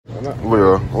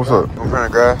Leo, what's up? I'm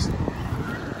planting grass.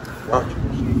 Huh?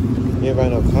 You ain't buying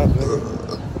no cop, nigga?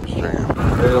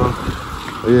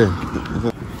 Oh, yeah.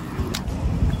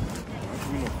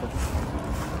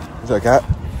 Is that a cat?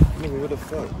 Nigga, what the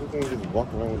fuck? You can't just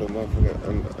walk around with a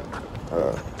motherfucker.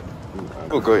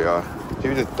 Oh, good, y'all. She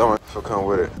was just throwing, so come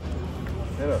with it.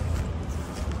 Shut up.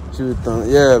 She was throwing,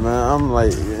 yeah, man. I'm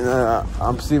like, you know,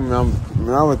 I'm seeing, I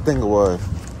would think it was.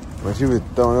 When she was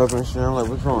throwing up and shit, I'm like,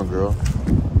 what's wrong, girl?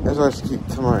 That's why she keep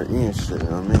telling her eating shit, you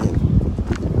know what I mean?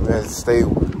 We had to stay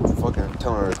fucking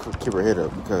telling her to keep her head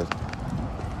up because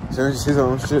as soon as she sees her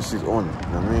own shit, she's on it,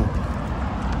 you know what I mean?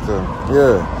 So,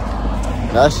 yeah.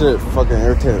 That shit fucking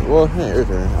irritating. Well, it ain't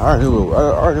irritating. I already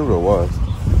knew what it was.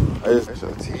 I just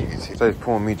started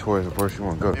pulling me towards where she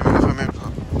want to go. Go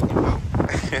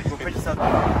put yourself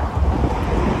down.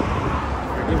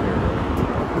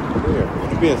 Here.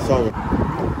 You being sorry.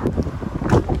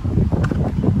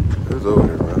 It was over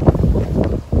here, man.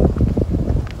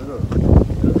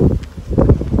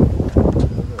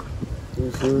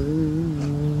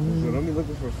 Let me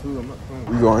looking for food. I'm not playing.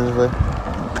 You going this way?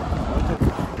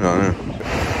 No.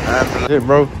 Hey,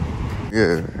 bro.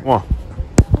 Yeah. Come on.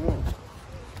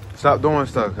 Stop doing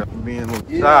stuff. Being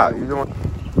stop. You doing?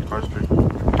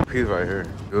 Peace right here.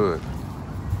 Good.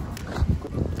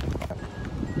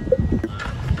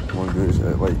 Want to do this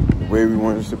like the way we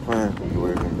want this to plan. The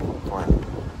way we want to plan.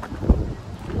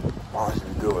 Why don't you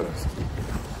be good with us?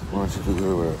 Why don't you be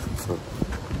good with us? So,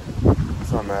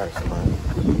 that's what I'm asking, man.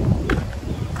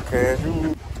 Can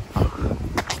you?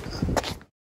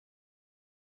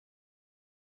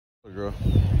 Hey, girl.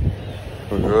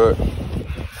 We're good.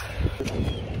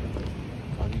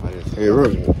 Hey,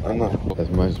 really, I'm not as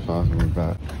much as possible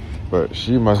back, but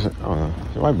she must. I don't know.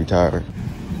 She might be tired.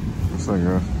 What's up,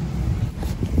 girl?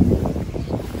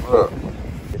 What up?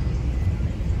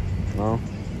 No?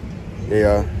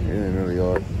 Yeah, you're in the middle of the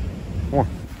yard. Come on.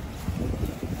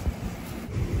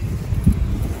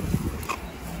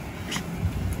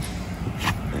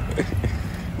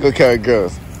 Go cat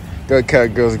girls. Go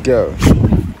cat girls go.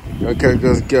 Go cat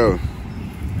girls go.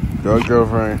 Go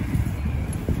girlfriend.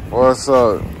 What's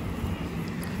up?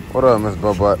 What up, Miss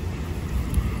Butt?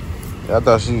 Yeah, I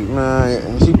thought she,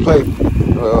 man, she played.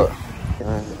 You know,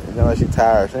 like she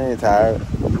tired. She ain't tired.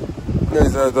 You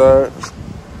ain't tired.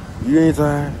 You ain't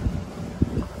tired.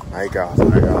 I got.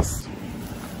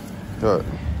 Good.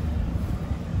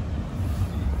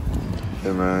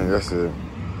 Yeah, man, that's it.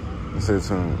 That's it,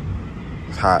 too.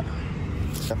 It's hot.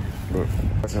 But,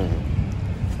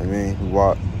 I mean, we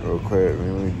walked real quick. We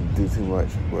didn't do too much,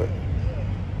 but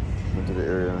went to the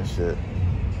area and shit.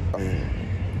 I mean,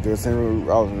 do the same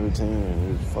routine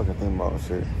and just fucking think about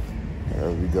shit.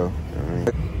 There we go. You know what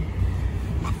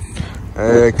I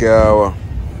mean? Hey, cow.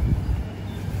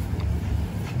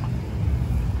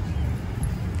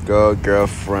 Go,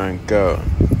 girlfriend, go.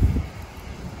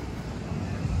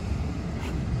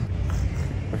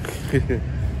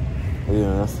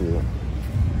 Yeah, I see it.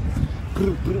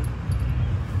 You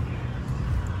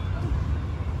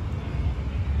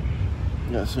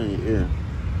got some in your ear.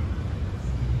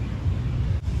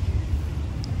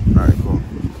 Alright, cool.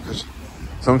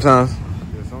 Sometimes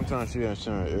she got shit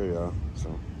in her ear, y'all. So,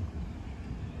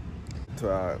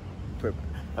 I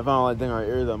don't like thing on her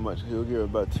ear that much because it'll give her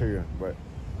bacteria. But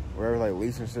wherever like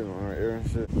leaves and shit on her ear and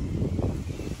shit.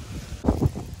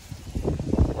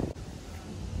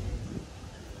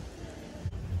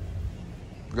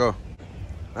 Go.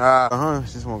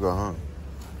 She just wanna go home.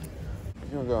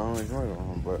 She wanna go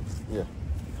home, but yeah.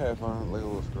 Have fun, like a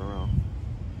little screw around.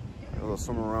 Like a little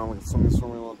swim around, like swimming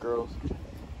little girls.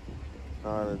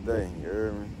 The day, you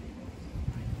hear me?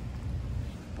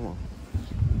 Come on.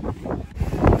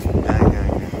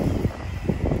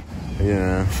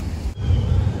 Yeah.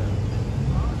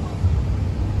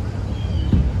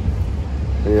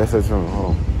 Yeah, I said something. Hold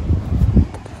on.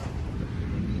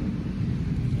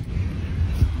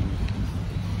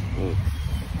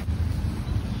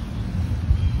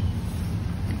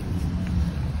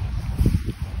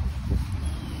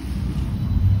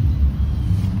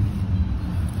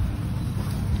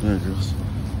 There it goes.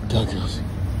 There it goes.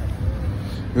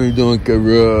 What you doing,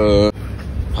 girl?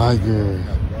 Hi, girl.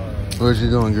 What you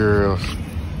doing, girls?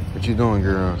 What you doing,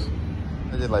 girls?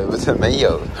 I just like, what's up, man?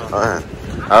 Yo.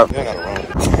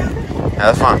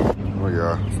 That's fine. Oh,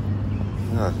 yeah.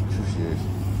 Yeah, who she is.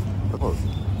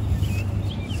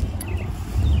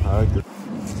 Hi, girl.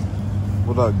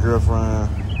 What up, girlfriend?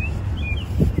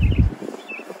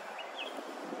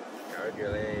 Hi,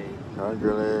 girlie. Hi,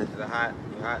 girlie. Is it hot?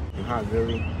 You hot,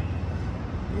 girlie?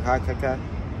 You hot, Kaka?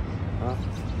 Huh?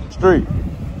 Street.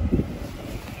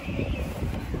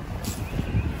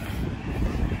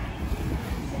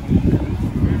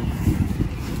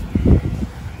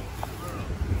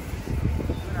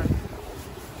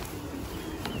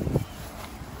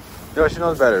 Yo, she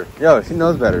knows better. Yo, she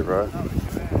knows better, bro. Yeah.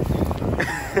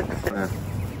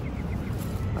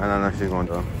 I don't know she's going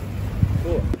to.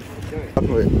 Cool.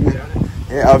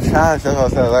 Yeah, I'm trying. That's what I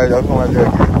said. Like, that's what I do.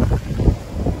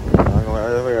 I'm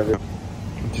going to do.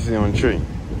 What you see on the tree?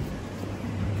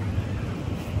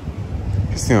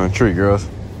 What you see on the tree, girls?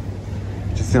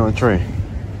 What you see on the tree?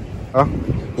 Oh?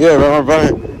 Yeah, bro, my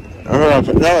brother.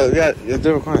 No, yeah, it's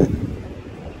different client.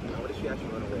 What if she actually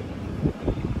run away?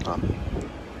 Oh.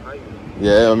 How you?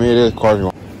 Yeah, I mean, it is cars.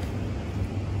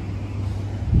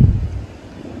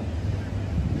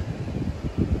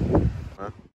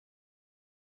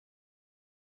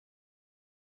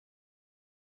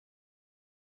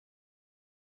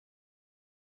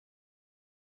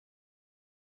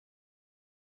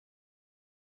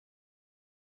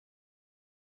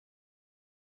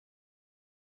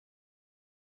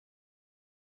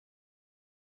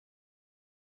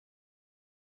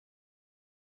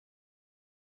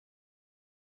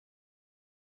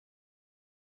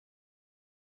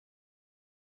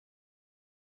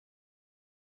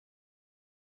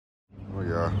 Oh,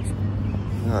 yeah.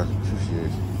 Yeah, cute she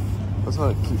is. That's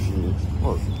how cute she is.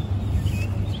 Look.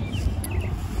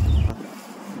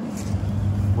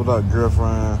 What up,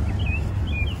 girlfriend?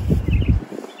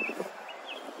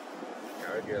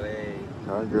 Alright, girlie.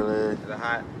 Hi, girlie. Is it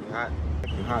hot? You hot?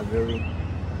 You hot, girlie?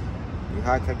 You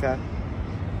hot, Kaka?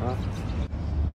 Huh?